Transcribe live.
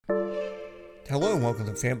Hello and welcome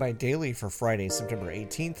to Fanbyte Daily for Friday, September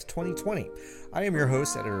 18th, 2020. I am your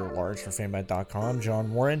host, editor-at-large for Fanbyte.com,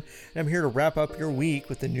 John Warren, and I'm here to wrap up your week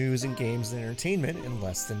with the news and games and entertainment in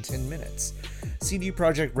less than 10 minutes. CD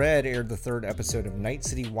Projekt Red aired the third episode of Night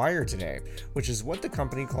City Wire today, which is what the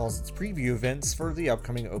company calls its preview events for the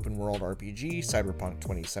upcoming open-world RPG Cyberpunk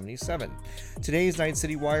 2077. Today's Night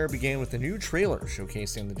City Wire began with a new trailer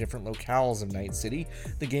showcasing the different locales of Night City,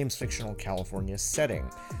 the game's fictional California setting.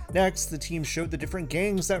 Next, the team showed the different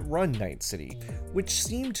gangs that run Night City, which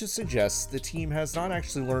seemed to suggest the team has not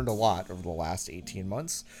actually learned a lot over the last 18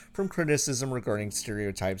 months from criticism regarding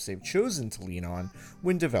stereotypes they've chosen to lean on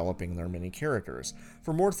when developing their mini characters.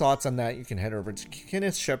 For more thoughts on that, you can head over to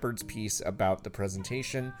Kenneth Shepard's piece about the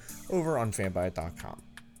presentation over on fanbyte.com.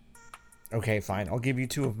 Okay, fine, I'll give you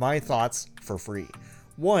two of my thoughts for free.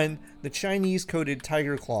 One, the Chinese-coded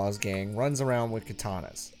Tiger Claws gang runs around with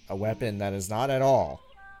katanas, a weapon that is not at all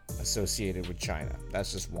associated with China.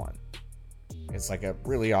 That's just one. It's like a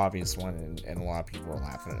really obvious one, and a lot of people are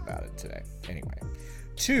laughing about it today. Anyway,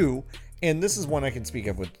 two, and this is one I can speak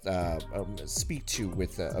to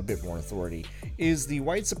with a bit more authority, is the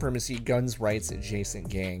white supremacy guns rights adjacent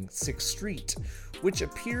gang 6th Street, which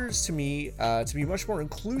appears to me to be much more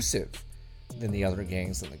inclusive than the other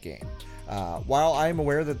gangs in the game. While I am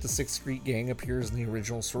aware that the 6th Street gang appears in the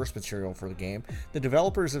original source material for the game, the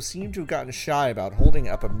developers have seemed to have gotten shy about holding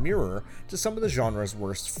up a mirror to some of the genre's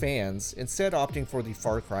worst fans, instead opting for the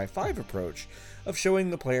Far Cry 5 approach of showing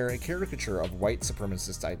the player a caricature of white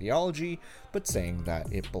supremacist ideology, but saying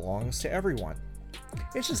that it belongs to everyone.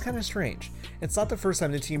 It's just kind of strange. It's not the first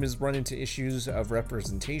time the team has run into issues of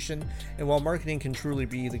representation, and while marketing can truly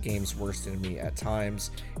be the game's worst enemy at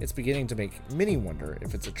times, it's beginning to make many wonder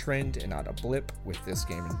if it's a trend and not a blip with this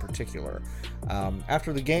game in particular.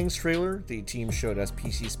 After the gangs trailer, the team showed us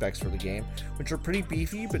PC specs for the game, which are pretty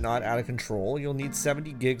beefy but not out of control. You'll need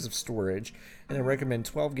 70 gigs of storage, and I recommend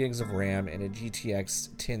 12 gigs of RAM and a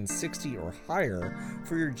GTX 1060 or higher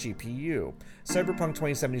for your GPU. Cyberpunk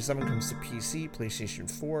 2077 comes to PC, PlayStation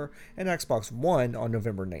 4, and Xbox One on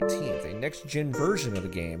November 19th. A next-gen version of the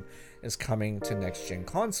game is coming to next-gen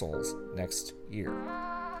consoles next year.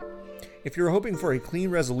 If you're hoping for a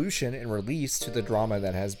clean resolution and release to the drama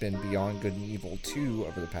that has been Beyond Good and Evil 2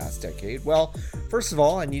 over the past decade, well, first of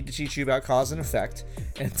all, I need to teach you about cause and effect,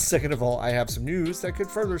 and second of all, I have some news that could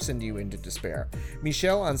further send you into despair.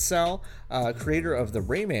 Michel Ancel, creator of the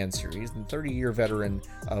Rayman series and 30-year veteran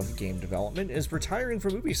of game development, is retiring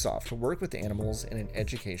from Ubisoft to work with animals in an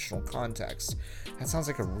educational context. That sounds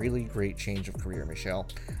like a really great change of career, Michel.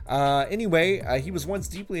 Anyway, he was once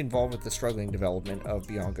deeply involved with the struggling development of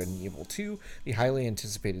Beyond Good and Evil 2, the highly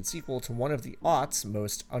anticipated sequel to one of the aughts'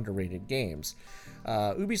 most underrated games.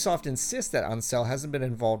 Ubisoft insists that Ancel hasn't been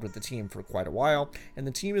involved with the team for quite a while, and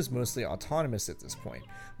the team is mostly autonomous at this point.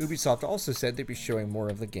 Ubisoft also said they'd be showing more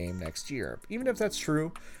of the game next year. Even if that's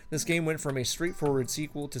true, this game went from a straightforward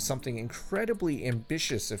sequel to something incredibly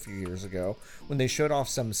ambitious a few years ago when they showed off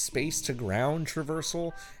some space-to-ground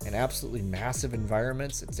traversal and absolutely massive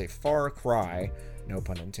environments. It's a far cry, no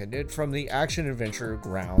pun intended, from the action-adventure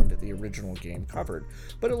ground the original game covered,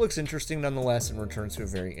 but it looks interesting nonetheless and returns to a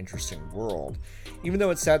very interesting world. Even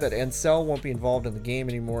though it's sad that Ancel won't be involved in the game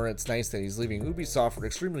anymore, it's nice that he's leaving Ubisoft for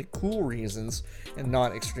extremely cool reasons and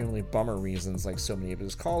not extremely bummer reasons like so many of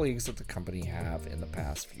his colleagues at the company have in the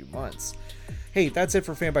past few months. Hey, that's it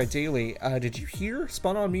for Fanbyte Daily. Did you hear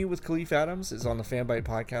Spun on Me with Khalif Adams is on the Fanbyte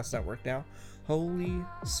Podcast Network now? Holy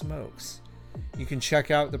smokes. You can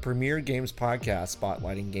check out the Premier Games podcast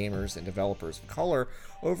spotlighting gamers and developers of color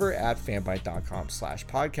over at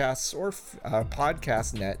fanbyte.com/podcasts or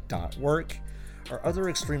podcastnet.work. Our other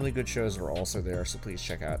extremely good shows are also there, so please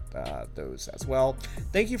check out those as well.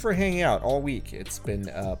 Thank you for hanging out all week. It's been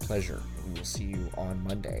a pleasure. We'll see you on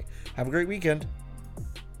Monday. Have a great weekend.